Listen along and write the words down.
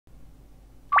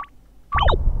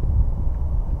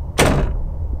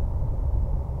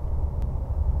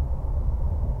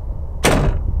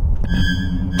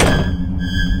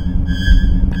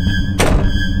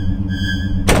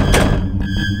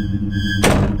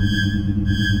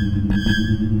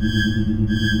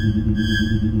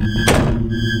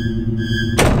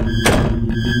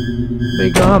Be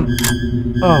gone!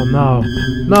 Oh no!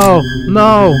 No!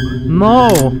 No!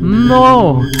 No!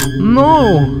 No!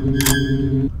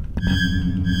 No!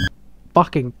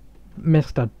 Fucking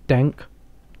Mr. Dink.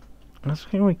 That's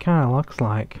what he kinda looks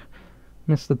like.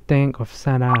 Mr. Dink with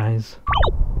sad eyes.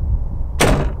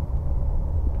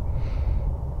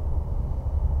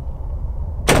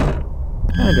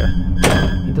 Kinda.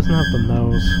 He doesn't have the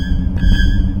nose.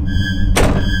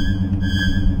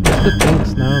 Mr.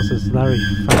 Dink's nose is very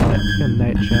phallic in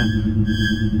nature.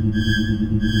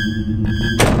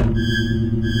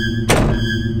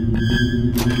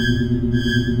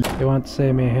 He won't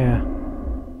see me here.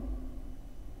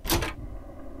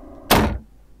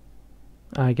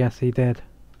 I guess he did.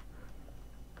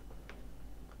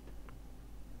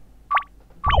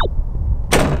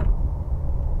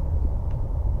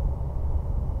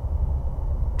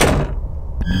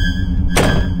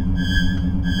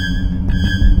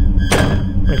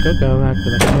 We could go back to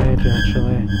the cage,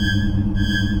 actually.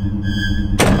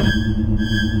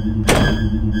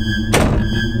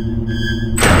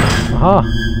 Aha!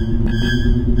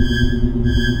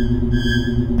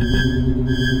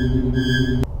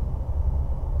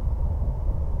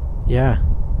 Yeah.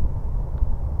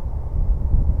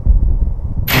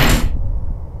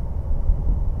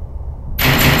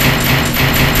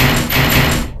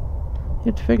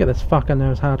 You'd figure this fucker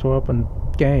knows how to open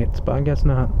gates, but I guess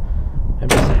not.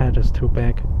 Maybe his head is too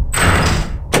big.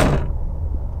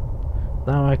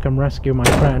 Now I can rescue my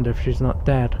friend if she's not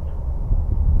dead.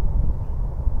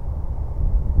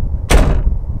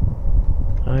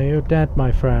 Are you dead,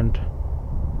 my friend?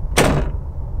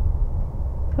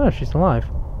 Oh, she's alive.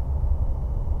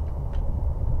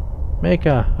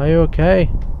 Mika, are you okay?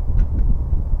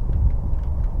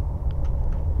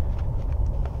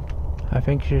 I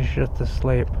think she's just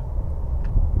asleep.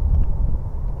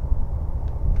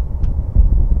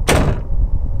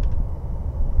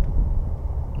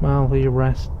 Well, you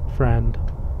rest, friend.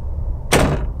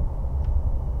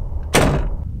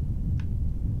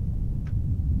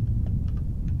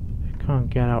 We can't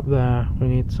get up there. We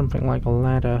need something like a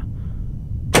ladder.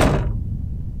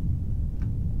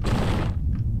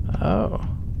 Oh.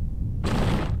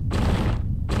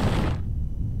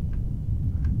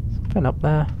 Something up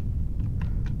there.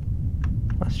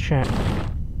 Let's check.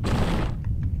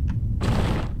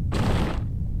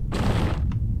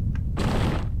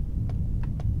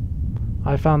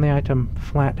 I found the item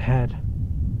flathead.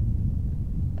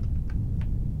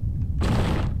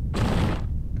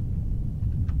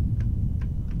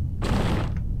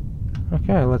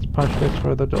 Okay, let's push this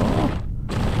through the door.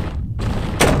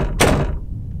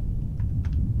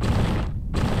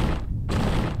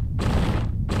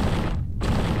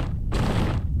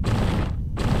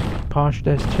 Push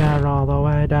this chair all the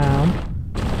way down.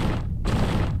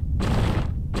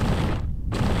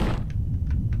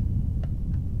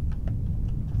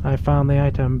 I found the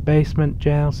item basement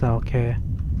jail cell key.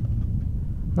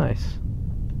 Nice.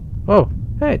 Oh,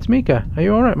 hey, it's Mika. Are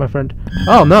you alright, my friend?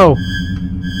 Oh no!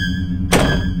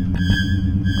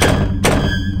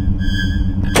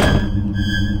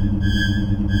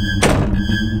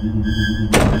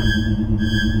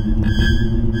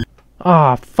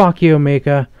 Ah, fuck you,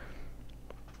 Mika.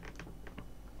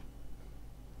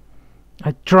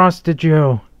 I trusted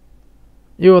you.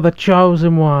 You were the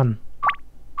chosen one.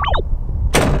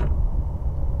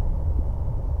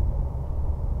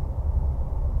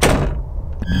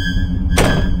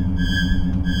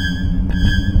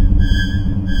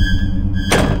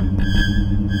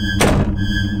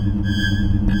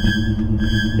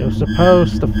 You're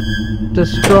supposed to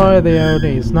destroy the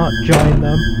Onis, not join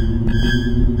them.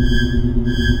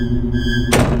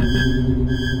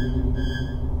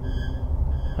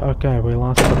 Okay, we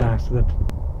lost the bastard.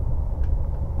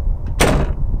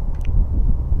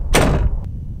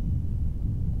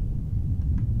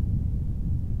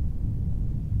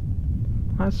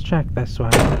 Let's check this way.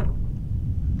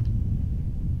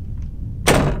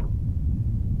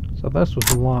 So this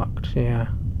was locked, yeah.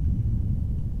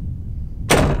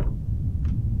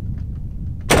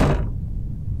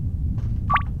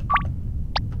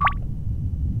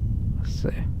 Let's see.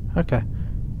 Okay.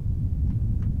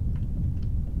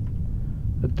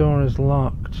 The door is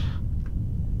locked.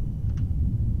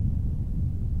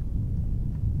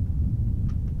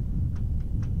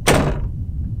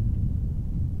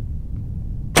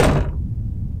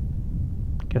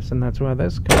 Guessing that's where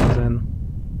this comes in.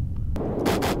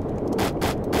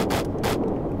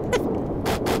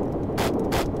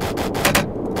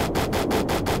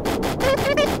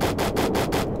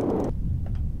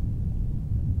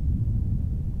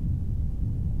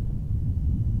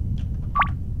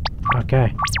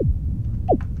 Okay.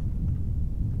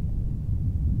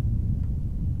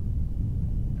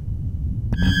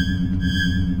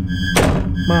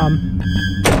 Run.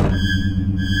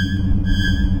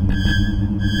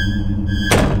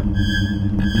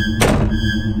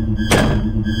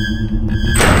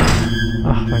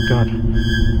 Oh, thank God.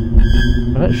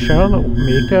 Will it show that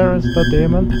Mika is the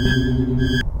demon?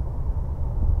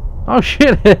 Oh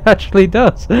shit, it actually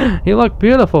does! You look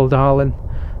beautiful, darling.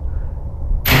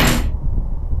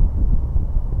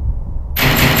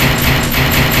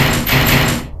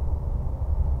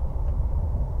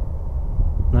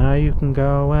 Now you can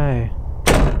go away.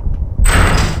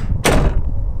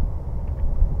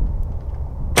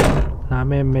 That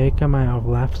may Mika might have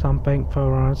left something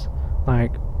for us,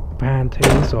 like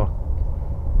panties or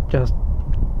just,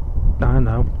 I don't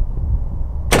know.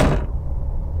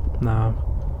 No.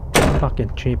 Fucking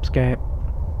cheapskate.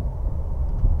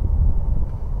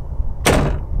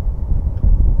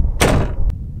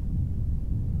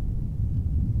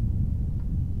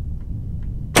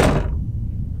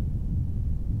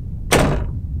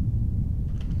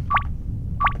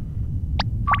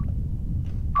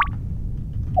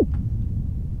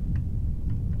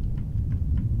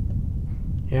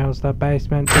 Here's the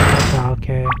basement door.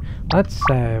 Okay, let's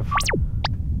save.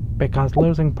 Because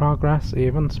losing progress,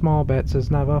 even small bits,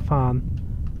 is never fun.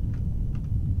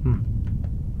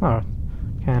 Oh,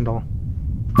 candle.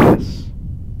 Yes.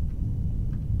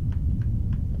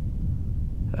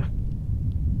 A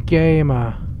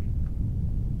gamer.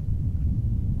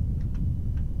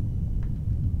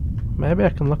 Maybe I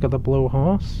can look at the blue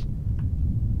horse?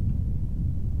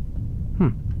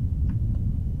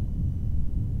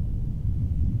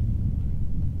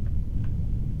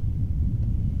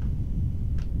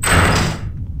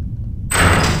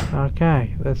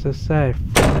 Okay, this is safe.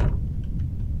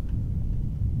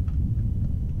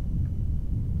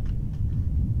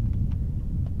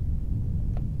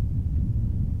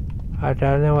 I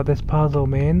don't know what this puzzle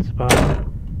means, but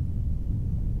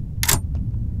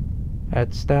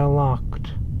it's still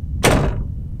locked.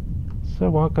 So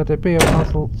what could it be a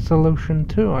puzzle solution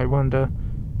to, I wonder?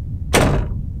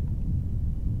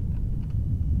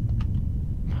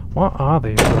 What are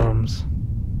these rooms?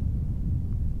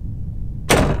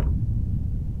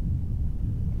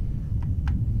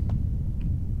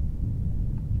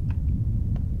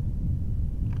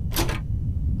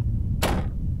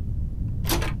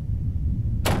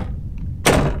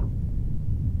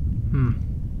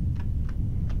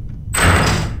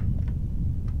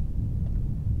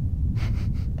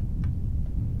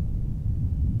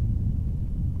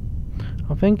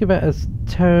 I'll think of it as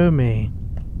Tommy.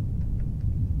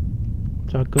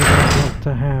 It's a good outlook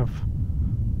to have.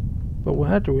 But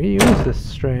where do we use this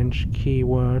strange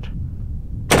keyword?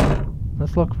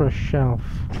 Let's look for a shelf.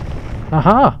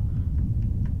 Aha!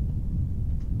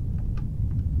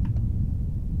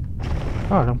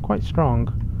 God, I'm quite strong.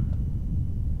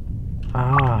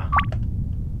 Ah.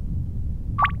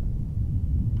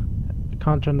 I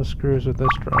can't turn the screws with this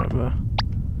driver.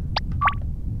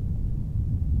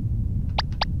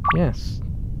 Yes.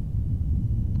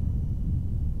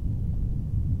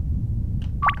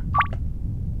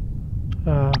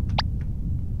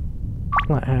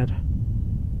 Flathead.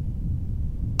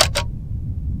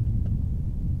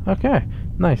 Okay,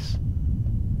 nice.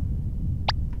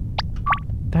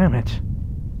 Damn it.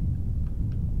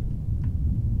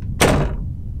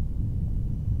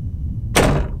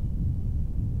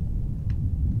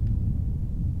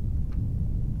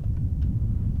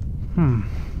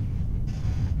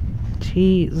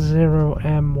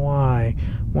 T0MY.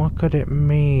 What could it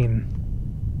mean?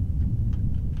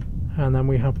 And then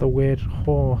we have the weird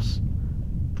horse.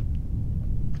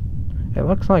 It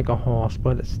looks like a horse,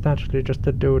 but it's actually just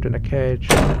a dude in a cage.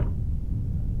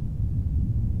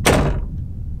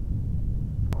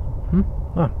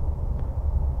 Oh.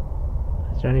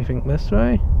 Is there anything this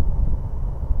way?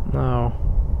 No.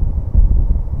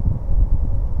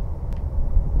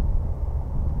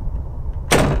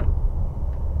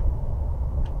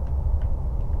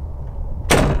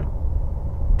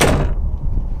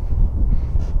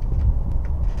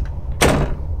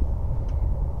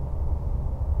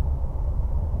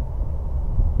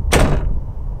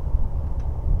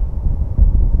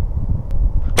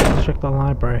 Check the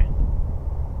library.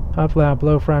 Hopefully our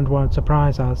blue friend won't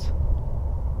surprise us.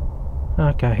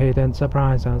 Okay, he didn't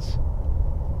surprise us.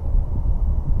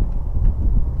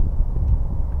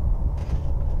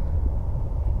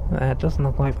 It doesn't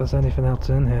look like there's anything else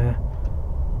in here.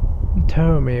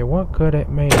 Tell me, what could it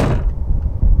mean?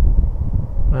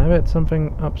 Maybe it's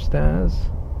something upstairs?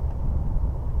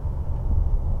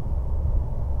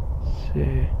 Let's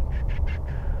see.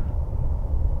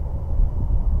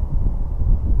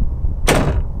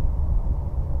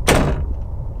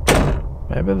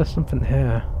 Maybe there's something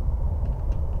here.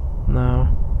 No.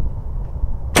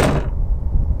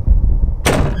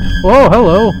 Whoa,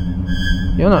 hello!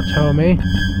 You're not telling me.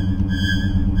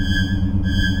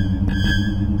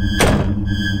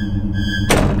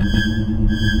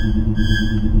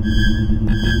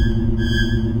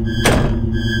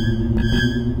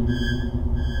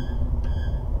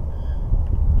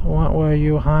 What were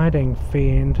you hiding,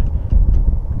 fiend?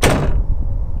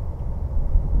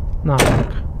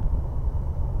 Nothing.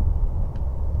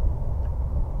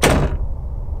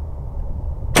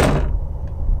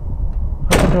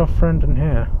 What happened to a friend in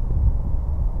here?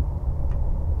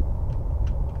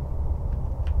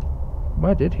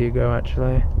 Where did he go,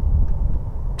 actually?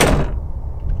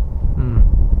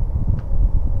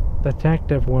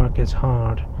 Detective work is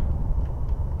hard.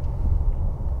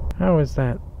 How is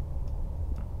that?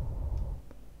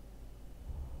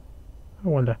 I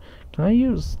wonder, can I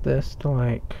use this to,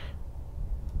 like,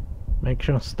 make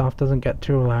sure stuff doesn't get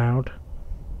too loud?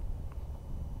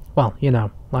 Well, you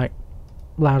know, like,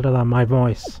 louder than my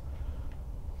voice.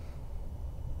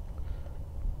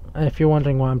 If you're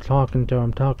wondering what I'm talking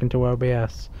to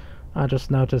OBS. I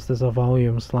just noticed there's a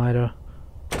volume slider.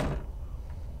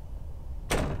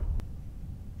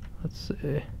 Let's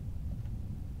see.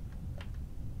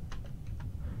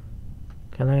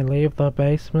 Can I leave the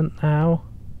basement now?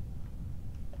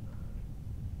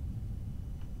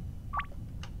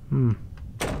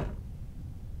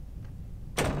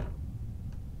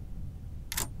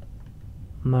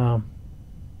 No.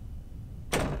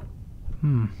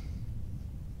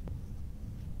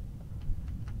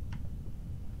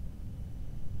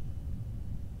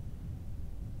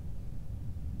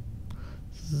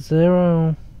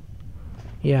 Zero.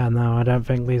 Yeah, no, I don't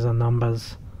think these are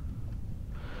numbers.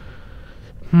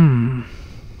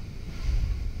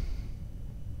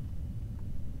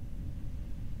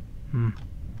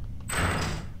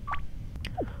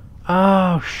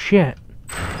 Oh, shit.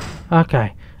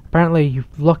 Okay. Apparently you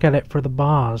look at it for the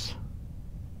bars.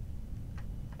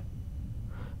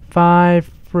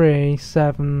 5, 3,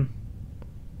 7,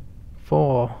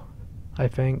 4, I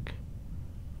think.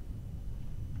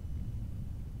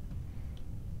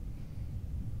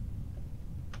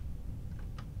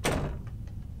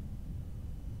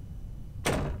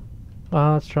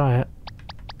 Well, let's try it.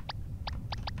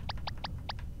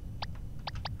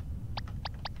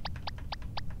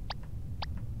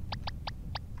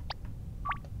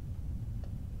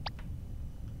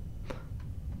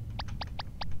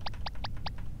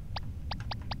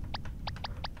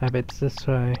 Maybe it's this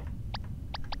way.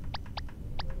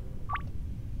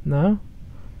 No?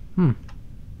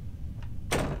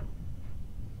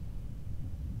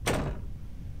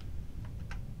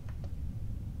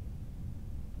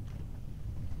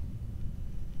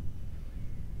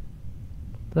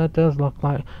 That does look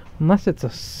like... Unless it's a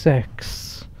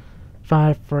 6.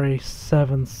 5, 3,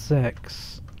 7,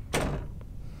 6.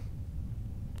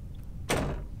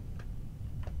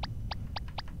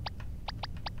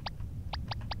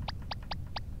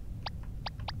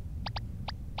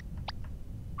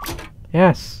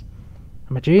 Yes!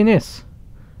 I'm a genius!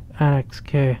 Annex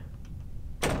K.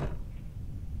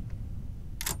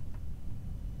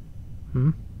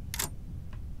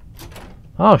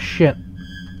 Oh shit!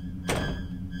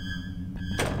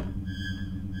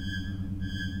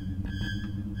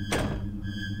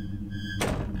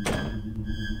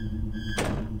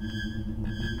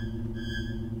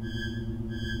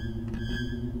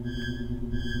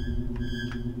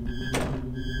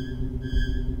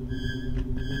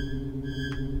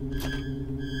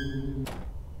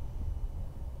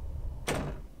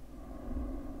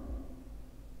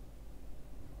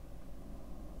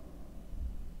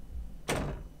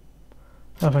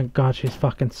 Oh thank god, she's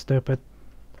fucking stupid.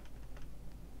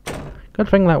 Good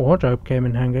thing that wardrobe came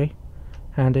in handy.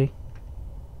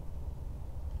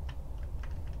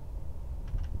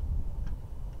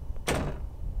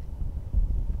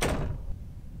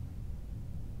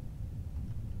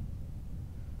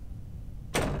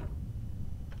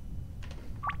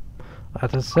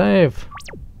 Let us save.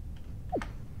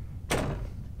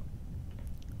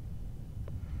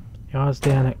 Here's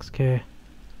the Annex K.